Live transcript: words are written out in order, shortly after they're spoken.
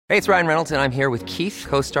Hey, it's Ryan Reynolds, and I'm here with Keith,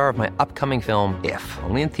 co-star of my upcoming film, If,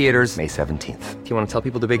 only in theaters May 17th. Do you want to tell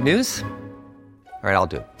people the big news? All right,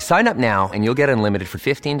 I'll do it. Sign up now and you'll get unlimited for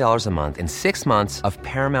 $15 a month and 6 months of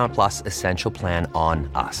Paramount Plus Essential Plan on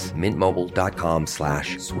us.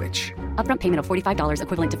 MintMobile.com/switch. Upfront payment of $45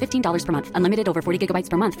 equivalent to $15 per month. Unlimited over 40 gigabytes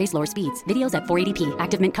per month. Face lower speeds. Videos at 480p.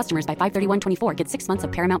 Active Mint customers by 531.24 get 6 months of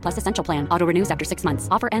Paramount Plus Essential Plan. Auto renews after 6 months.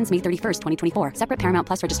 Offer ends May 31st, 2024. Separate Paramount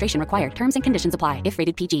Plus registration required. Terms and conditions apply if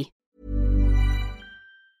rated PG.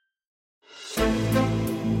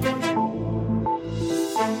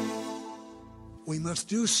 We must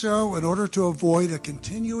do so in order to avoid a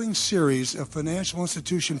continuing series of financial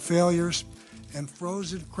institution failures and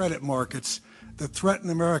frozen credit markets that threaten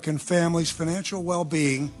American families' financial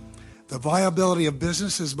well-being, the viability of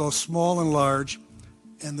businesses both small and large,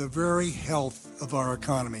 and the very health of our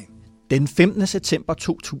economy. Den 15. september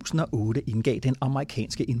 2008 indgav den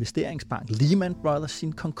amerikanske investeringsbank Lehman Brothers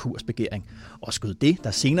sin konkursbegæring og skød det,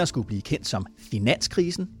 der senere skulle blive kendt som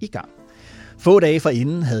finanskrisen, i gang. Få dage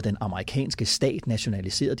forinden havde den amerikanske stat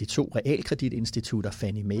nationaliseret de to realkreditinstitutter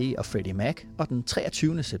Fannie Mae og Freddie Mac, og den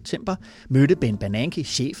 23. september mødte Ben Bernanke,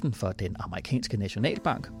 chefen for den amerikanske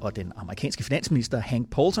nationalbank, og den amerikanske finansminister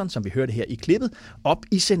Hank Paulson, som vi hørte her i klippet, op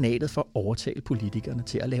i senatet for at overtale politikerne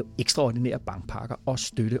til at lave ekstraordinære bankpakker og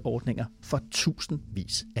støtteordninger for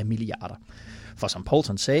tusindvis af milliarder. For som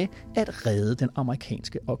Paulson sagde, at redde den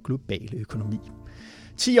amerikanske og globale økonomi.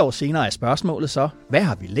 10 år senere er spørgsmålet så, hvad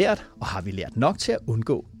har vi lært, og har vi lært nok til at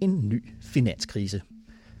undgå en ny finanskrise?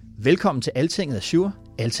 Velkommen til Altinget Azure,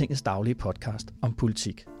 Altingets daglige podcast om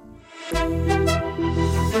politik.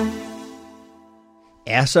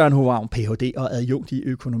 Er Søren Hauavn Ph.D. og adjunkt i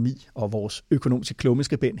økonomi og vores økonomiske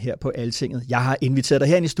klummeskribent her på Altinget. Jeg har inviteret dig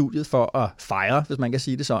herinde i studiet for at fejre, hvis man kan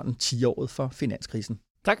sige det sådan, 10-året for finanskrisen.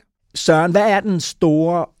 Tak. Søren, hvad er den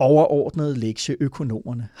store overordnede lektie,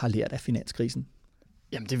 økonomerne har lært af finanskrisen?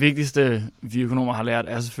 Jamen det vigtigste, vi økonomer har lært,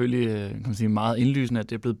 er selvfølgelig kan man sige, meget indlysende, at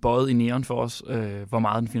det er blevet bøjet i neon for os, hvor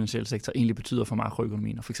meget den finansielle sektor egentlig betyder for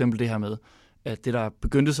makroøkonomien. Og for eksempel det her med, at det der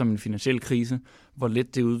begyndte som en finansiel krise, hvor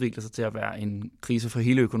let det udvikler sig til at være en krise for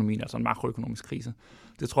hele økonomien, altså en makroøkonomisk krise.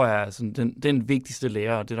 Det tror jeg er sådan, den vigtigste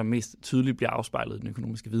lære, og det der mest tydeligt bliver afspejlet i den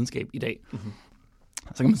økonomiske videnskab i dag. Mm-hmm.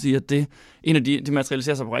 Så kan man sige, at det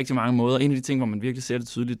materialiserer sig på rigtig mange måder. En af de ting, hvor man virkelig ser det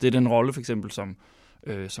tydeligt, det er den rolle for eksempel, som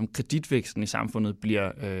kreditvæksten i samfundet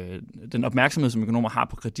bliver, den opmærksomhed, som økonomer har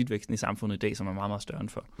på kreditvæksten i samfundet i dag, som er meget, meget større end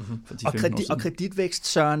for 10-15 år siden. Og kreditvækst,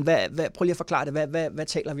 Søren, prøv lige at forklare det. Hvad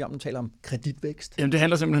taler vi om, når vi taler om kreditvækst? Jamen, det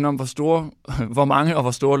handler simpelthen om, hvor mange og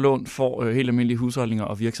hvor store lån får helt almindelige husholdninger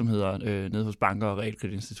og virksomheder nede hos banker og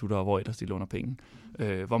realkreditinstitutter, og hvor ellers de låner penge.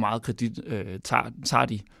 Hvor meget kredit tager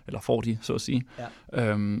de, eller får de, så at sige.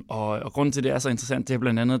 Ja. Og grunden til, det er så interessant, det er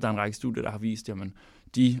blandt andet, at der er en række studier, der har vist, jamen,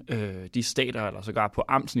 de stater, eller sågar på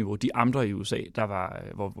amtsniveau, de amter i USA, der var,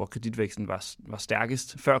 hvor kreditvæksten var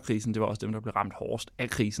stærkest før krisen, det var også dem, der blev ramt hårdest af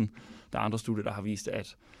krisen. Der er andre studier, der har vist,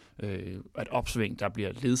 at opsving, der bliver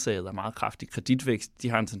ledsaget af meget kraftig kreditvækst, de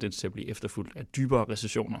har en tendens til at blive efterfulgt af dybere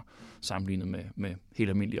recessioner, sammenlignet med helt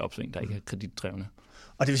almindelige opsving, der ikke er kreditdrevne.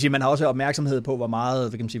 Og det vil sige, at man har også opmærksomhed på, hvor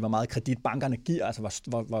meget kreditbankerne giver, altså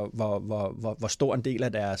hvor stor en del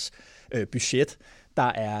af deres budget,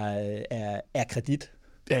 der er kredit.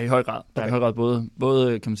 Ja, i høj grad. Der er i høj grad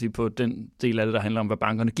både kan man sige, på den del af det, der handler om, hvad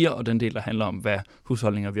bankerne giver, og den del, der handler om, hvad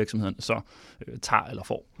husholdninger og virksomhederne så tager eller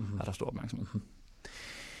får, er der stor opmærksomhed.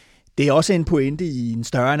 Det er også en pointe i en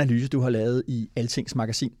større analyse, du har lavet i Altings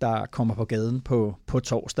magasin, der kommer på gaden på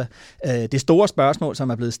torsdag. Det store spørgsmål, som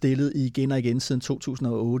er blevet stillet igen og igen siden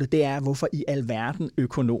 2008, det er, hvorfor i alverden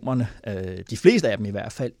økonomerne, de fleste af dem i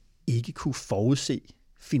hvert fald, ikke kunne forudse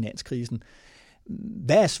finanskrisen.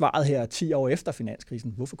 Hvad er svaret her 10 år efter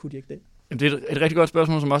finanskrisen? Hvorfor kunne de ikke det? Jamen, det er et rigtig godt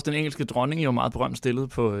spørgsmål, som også den engelske dronning jo meget berømt stillede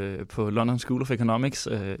på London School of Economics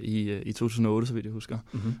i 2008, så vidt jeg husker.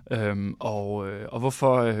 Mm-hmm. Og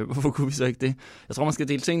hvorfor kunne vi så ikke det? Jeg tror, man skal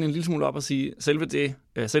dele tingene en lille smule op og sige,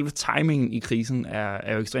 selve timingen i krisen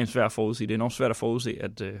er jo ekstremt svært at forudse. Det er enormt svært at forudse,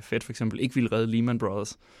 at Fed for eksempel ikke ville redde Lehman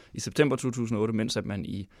Brothers i september 2008, mens at man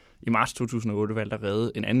i marts 2008 valgte at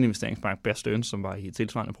redde en anden investeringsbank, Bear Stearns, som var i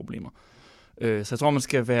tilsvarende problemer. Så jeg tror, man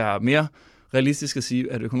skal være mere realistisk at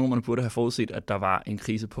sige, at økonomerne burde have forudset, at der var en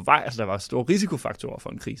krise på vej, altså der var store risikofaktorer for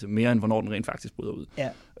en krise, mere end hvornår den rent faktisk bryder ud. Ja.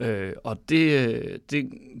 Og det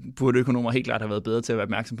burde økonomer helt klart have været bedre til at være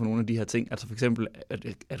opmærksom på nogle af de her ting, altså for eksempel,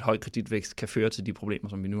 at høj kreditvækst kan føre til de problemer,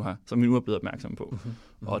 som vi nu er blevet opmærksom på.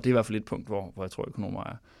 Mm-hmm. Og det er i hvert fald et punkt, hvor jeg tror, økonomer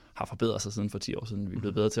har forbedret sig siden for 10 år siden. Vi er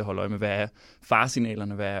blevet bedre til at holde øje med, hvad er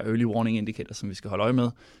faresignalerne, hvad er early warning indicators, som vi skal holde øje med,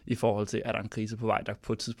 i forhold til, at der er en krise på vej, der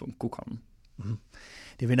på et tidspunkt kunne komme.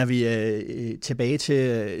 Det vender vi tilbage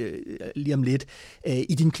til lige om lidt.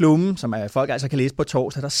 I din klumme, som folk altså kan læse på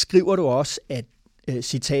torsdag, der skriver du også, at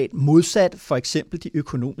citat, modsat for eksempel de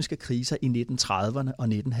økonomiske kriser i 1930'erne og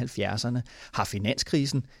 1970'erne, har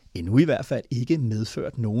finanskrisen endnu i hvert fald ikke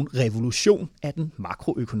medført nogen revolution af den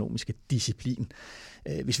makroøkonomiske disciplin.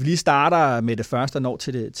 Hvis vi lige starter med det første og når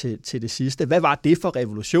til det sidste, hvad var det for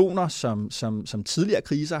revolutioner, som tidligere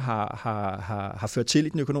kriser har ført til i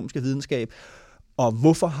den økonomiske videnskab, og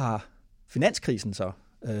hvorfor har finanskrisen så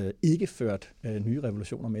ikke ført nye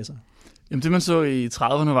revolutioner med sig? Jamen det man så i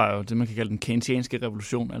 30'erne var jo det, man kan kalde den keynesianske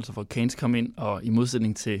revolution, altså hvor Keynes kom ind og i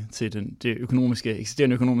modsætning til det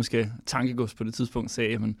eksisterende økonomiske tankegods på det tidspunkt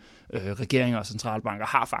sagde, at regeringer og centralbanker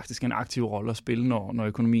har faktisk en aktiv rolle at spille, når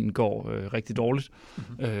økonomien går rigtig dårligt.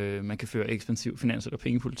 Mm-hmm. Man kan føre ekspansiv finans- eller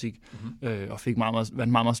pengepolitik, og fik meget,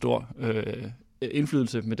 meget stor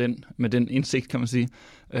indflydelse med den indsigt, kan man sige.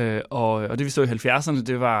 Og det vi så i 70'erne,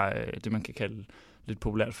 det var det, man kan kalde lidt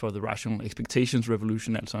populært for The Rational Expectations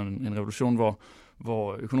Revolution, altså en revolution,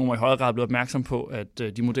 hvor økonomer i højere grad blev opmærksom på, at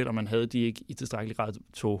de modeller, man havde, de ikke i tilstrækkelig grad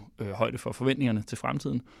tog højde for forventningerne til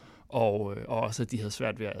fremtiden, og også, at de havde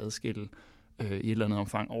svært ved at adskille i et eller andet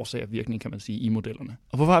omfang årsag og virkning, kan man sige, i modellerne.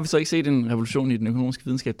 Og hvorfor har vi så ikke set en revolution i den økonomiske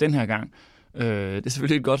videnskab den her gang? Det er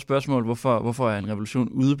selvfølgelig et godt spørgsmål, hvorfor er en revolution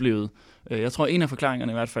udeblevet? Jeg tror, en af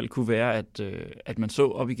forklaringerne i hvert fald kunne være, at man så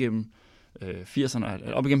op igennem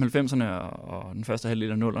 80'erne, op igennem 90'erne og den første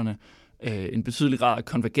halvdel af 0'erne, en betydelig grad af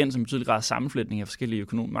konvergens, en betydelig grad af sammenflætning af forskellige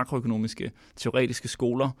makroøkonomiske teoretiske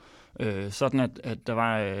skoler, sådan at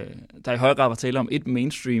der i høj grad var tale om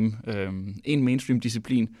en mainstream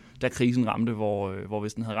disciplin, da krisen ramte, hvor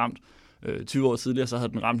hvis den havde ramt 20 år tidligere, så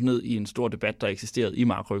havde den ramt ned i en stor debat, der eksisterede i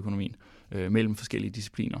makroøkonomien mellem forskellige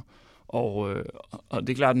discipliner. Og det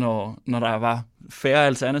er klart, når der var færre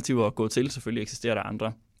alternativer at gå til, selvfølgelig eksisterer der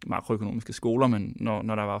andre makroøkonomiske skoler, men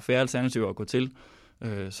når der var færre alternativer at gå til,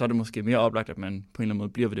 så er det måske mere oplagt, at man på en eller anden måde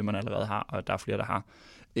bliver ved det, man allerede har, og at der er flere, der har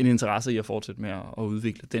en interesse i at fortsætte med at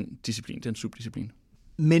udvikle den disciplin, den subdisciplin.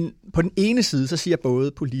 Men på den ene side, så siger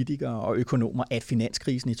både politikere og økonomer, at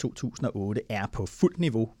finanskrisen i 2008 er på fuldt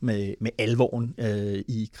niveau med alvoren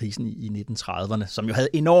i krisen i 1930'erne, som jo havde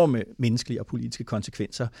enorme menneskelige og politiske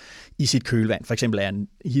konsekvenser i sit kølvand. For eksempel er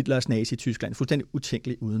Hitlers Nazi-Tyskland fuldstændig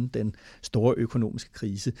utænkelig uden den store økonomiske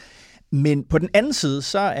krise. Men på den anden side,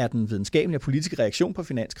 så er den videnskabelige og politiske reaktion på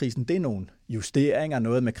finanskrisen, det er nogle justeringer,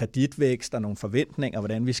 noget med kreditvækst og nogle forventninger,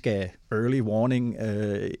 hvordan vi skal early warning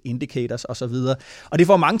indicators osv. Og det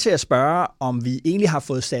får mange til at spørge, om vi egentlig har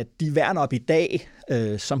fået sat de værn op i dag,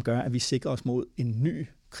 som gør, at vi sikrer os mod en ny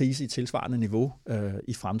krise i tilsvarende niveau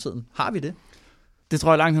i fremtiden. Har vi det? Det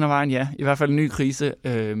tror jeg langt hen ad vejen, ja. I hvert fald en ny krise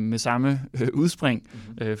med samme udspring.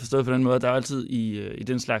 Forstået på den måde, at der er altid i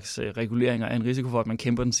den slags reguleringer en risiko for, at man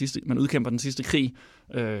udkæmper den sidste krig.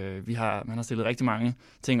 Man har stillet rigtig mange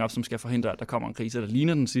ting op, som skal forhindre, at der kommer en krise, der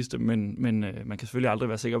ligner den sidste, men man kan selvfølgelig aldrig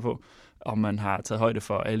være sikker på, om man har taget højde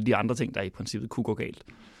for alle de andre ting, der i princippet kunne gå galt.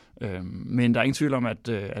 Men der er ingen tvivl om, at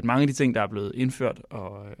mange af de ting, der er blevet indført,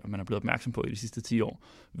 og man er blevet opmærksom på i de sidste 10 år,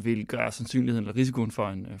 vil gøre sandsynligheden eller risikoen for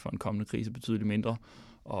en kommende krise betydeligt mindre,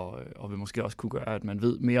 og vil måske også kunne gøre, at man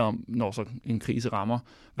ved mere om, når så en krise rammer,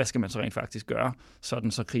 hvad skal man så rent faktisk gøre,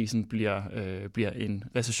 sådan så krisen bliver en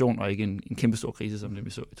recession og ikke en kæmpe stor krise, som det vi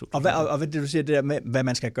så i 2000. Og hvad det du siger, det der med, hvad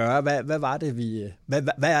man skal gøre, hvad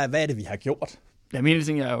er det, vi har gjort? Ja, en af de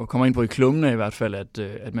ting, jeg jo kommer ind på i klummen er i hvert fald,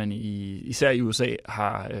 at man især i USA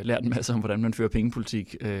har lært en masse om, hvordan man fører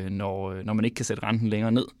pengepolitik, når man ikke kan sætte renten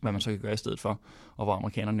længere ned, hvad man så kan gøre i stedet for, og hvor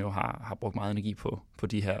amerikanerne jo har brugt meget energi på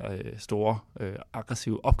de her store,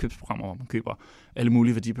 aggressive opkøbsprogrammer, hvor man køber alle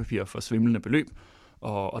mulige værdipapirer for svimlende beløb.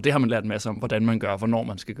 Og det har man lært en masse om, hvordan man gør, hvornår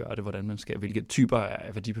man skal gøre det, hvilke typer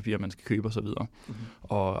af værdipapirer man skal købe osv.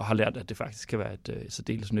 Og har lært, at det faktisk kan være et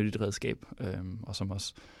særdeles nyttigt redskab, og som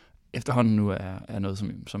også efterhånden nu er noget,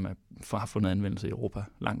 som har fundet anvendelse i Europa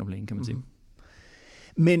langt om længe, kan man sige.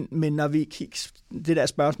 Men når vi kigger det der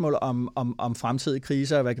spørgsmål om fremtidige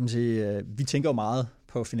kriser, hvad kan man sige, vi tænker jo meget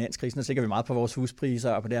på finanskrisen, og tænker vi meget på vores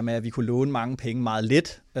huspriser, og på det med, at vi kunne låne mange penge meget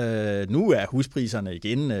let. Nu er huspriserne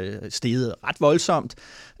igen steget ret voldsomt.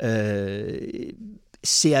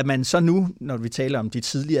 Ser man så nu, når vi taler om de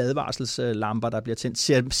tidlige advarselslamper, der bliver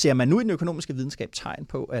tændt, ser man nu i den økonomiske videnskab tegn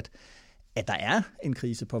på, at der er en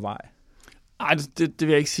krise på vej? Nej, det vil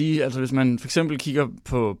jeg ikke sige. Altså hvis man for eksempel kigger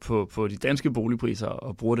på de danske boligpriser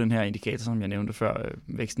og bruger den her indikator, som jeg nævnte før,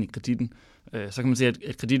 væksten i kreditten, så kan man sige,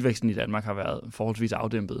 at kreditvæksten i Danmark har været forholdsvis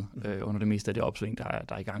afdæmpet under det meste af det opsving, der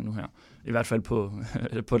er i gang nu her. I hvert fald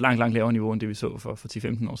på et langt lavere niveau, end det vi så for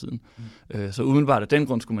 10-15 år siden. Så umiddelbart af den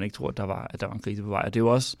grund skulle man ikke tro, at der var en krise på vej. Og det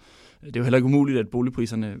er jo heller ikke umuligt, at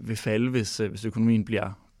boligpriserne vil falde, hvis økonomien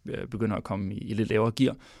begynder at komme i lidt lavere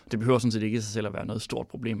gear. Det behøver sådan set ikke i sig selv at være noget stort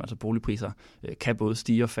problem. Altså boligpriser kan både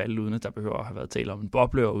stige og falde, uden at der behøver at have været tale om en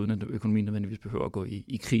boble, og uden at økonomien nødvendigvis behøver at gå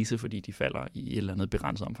i krise, fordi de falder i et eller andet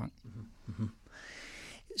begrænset omfang. Mm-hmm.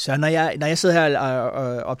 Så når jeg sidder her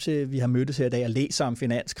op til, vi har mødtes her i dag og læser om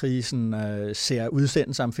finanskrisen, ser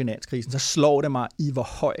udsendelser om finanskrisen, så slår det mig i, hvor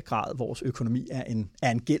høj grad vores økonomi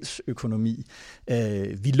er en gældsøkonomi.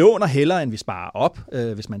 Vi låner hellere, end vi sparer op,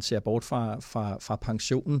 hvis man ser bort fra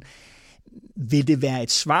pensionen. Vil det være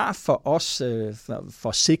et svar for os, for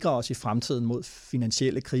at sikre os i fremtiden mod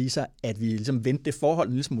finansielle kriser, at vi ligesom vendte det forhold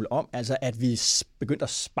en lille smule om, altså at vi begyndte at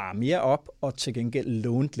spare mere op og til gengæld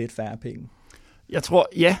lånte lidt færre penge? Jeg tror,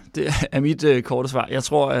 ja, det er mit korte svar. Jeg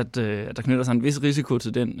tror, at der knytter sig en vis risiko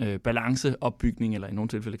til den balanceopbygning, eller i nogle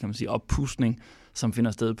tilfælde kan man sige oppustning, som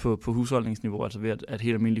finder sted på husholdningsniveau, altså ved at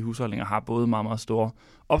helt almindelige husholdninger har både meget, meget store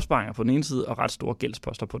opsparinger på den ene side, og ret store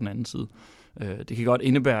gældsposter på den anden side. Det kan godt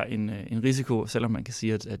indebære en risiko, selvom man kan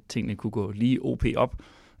sige, at tingene kunne gå lige OP op,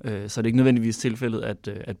 så er det ikke nødvendigvis tilfældet,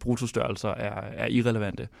 at brutostørrelser er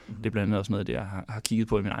irrelevante. Det er blandt andet også noget af det, jeg har kigget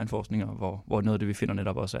på i min egen forskning, hvor noget af det, vi finder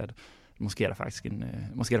netop også, at måske er der faktisk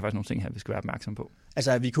nogle ting her, vi skal være opmærksom på.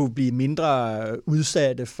 Altså, at vi kunne blive mindre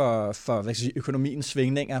udsatte for økonomiens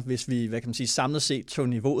svingninger, hvis vi, samlet set tog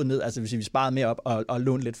niveauet ned, altså hvis vi sparede mere op og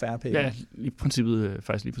lånte lidt færre penge. Ja, i princippet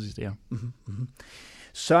faktisk lige præcis det her. Mm-hmm.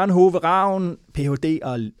 Søren Hove Ravn, Ph.D.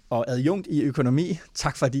 og adjunkt i økonomi.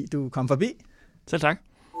 Tak fordi du kom forbi. Selv tak.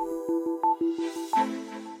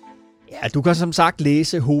 Ja, du kan som sagt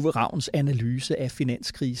læse Hove Ravns analyse af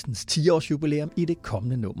finanskrisens 10-års jubilæum i det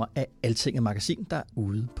kommende nummer af Altinget Magasin, der er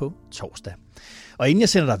ude på torsdag. Og inden jeg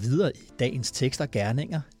sender dig videre i dagens tekster og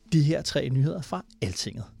gerninger, de her 3 nyheder fra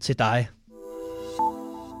Altinget til dig.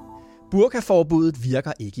 Burkaforbuddet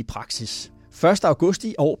virker ikke i praksis. 1. august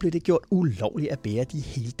i år blev det gjort ulovligt at bære de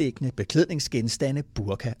heldækkende beklædningsgenstande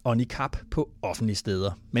burka og niqab på offentlige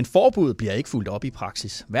steder. Men forbuddet bliver ikke fulgt op i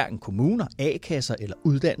praksis. Hverken kommuner, A-kasser eller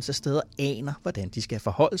uddannelsessteder aner, hvordan de skal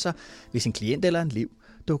forholde sig, hvis en klient eller en elev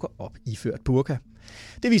dukker op iført burka.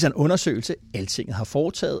 Det viser en undersøgelse, Altinget har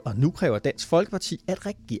foretaget, og nu kræver Dansk Folkeparti, at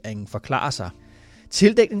regeringen forklarer sig.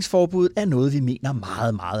 Tildækningsforbuddet er noget, vi mener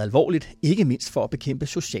meget, meget alvorligt, ikke mindst for at bekæmpe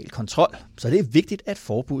social kontrol. Så det er vigtigt, at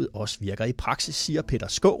forbuddet også virker i praksis, siger Peter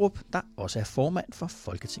Skaarup, der også er formand for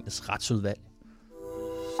Folketingets retsudvalg.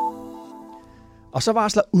 Og så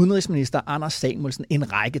varsler udenrigsminister Anders Samuelsen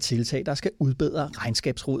en række tiltag, der skal udbedre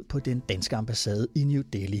regnskabsrod på den danske ambassade i New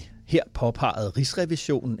Delhi. Her påpegede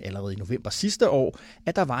Rigsrevisionen allerede i november sidste år,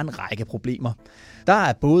 at der var en række problemer. Der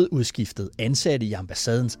er både udskiftet ansatte i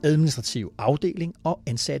ambassadens administrative afdeling og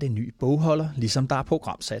ansatte en ny bogholder, ligesom der er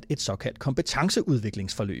programsat et såkaldt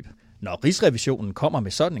kompetenceudviklingsforløb. Når Rigsrevisionen kommer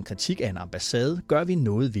med sådan en kritik af en ambassade, gør vi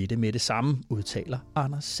noget ved det med det samme, udtaler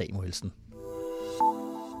Anders Samuelsen.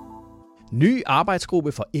 Ny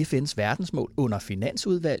arbejdsgruppe for FN's verdensmål under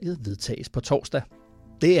Finansudvalget vedtages på torsdag.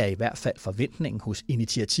 Det er i hvert fald forventningen hos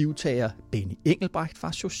initiativtager Benny Engelbrecht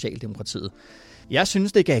fra Socialdemokratiet. Jeg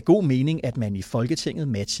synes, det gav god mening, at man i Folketinget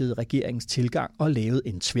matchede regeringens tilgang og lavede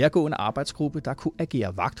en tværgående arbejdsgruppe, der kunne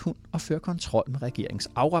agere vagthund og føre kontrol med regeringens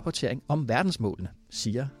afrapportering om verdensmålene,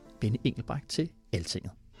 siger Benny Engelbrecht til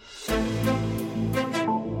Altinget.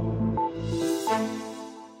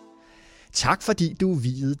 Tak fordi du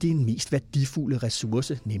viede din mest værdifulde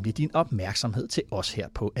ressource, nemlig din opmærksomhed til os her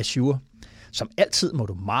på Azure. Som altid må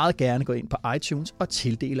du meget gerne gå ind på iTunes og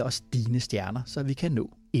tildele os dine stjerner, så vi kan nå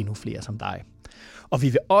endnu flere som dig. Og vi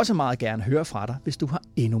vil også meget gerne høre fra dig, hvis du har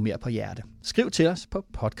endnu mere på hjerte. Skriv til os på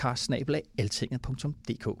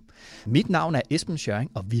podcast@altinget.dk. Mit navn er Esben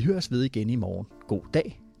Schøring, og vi høres ved igen i morgen. God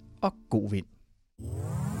dag og god vind.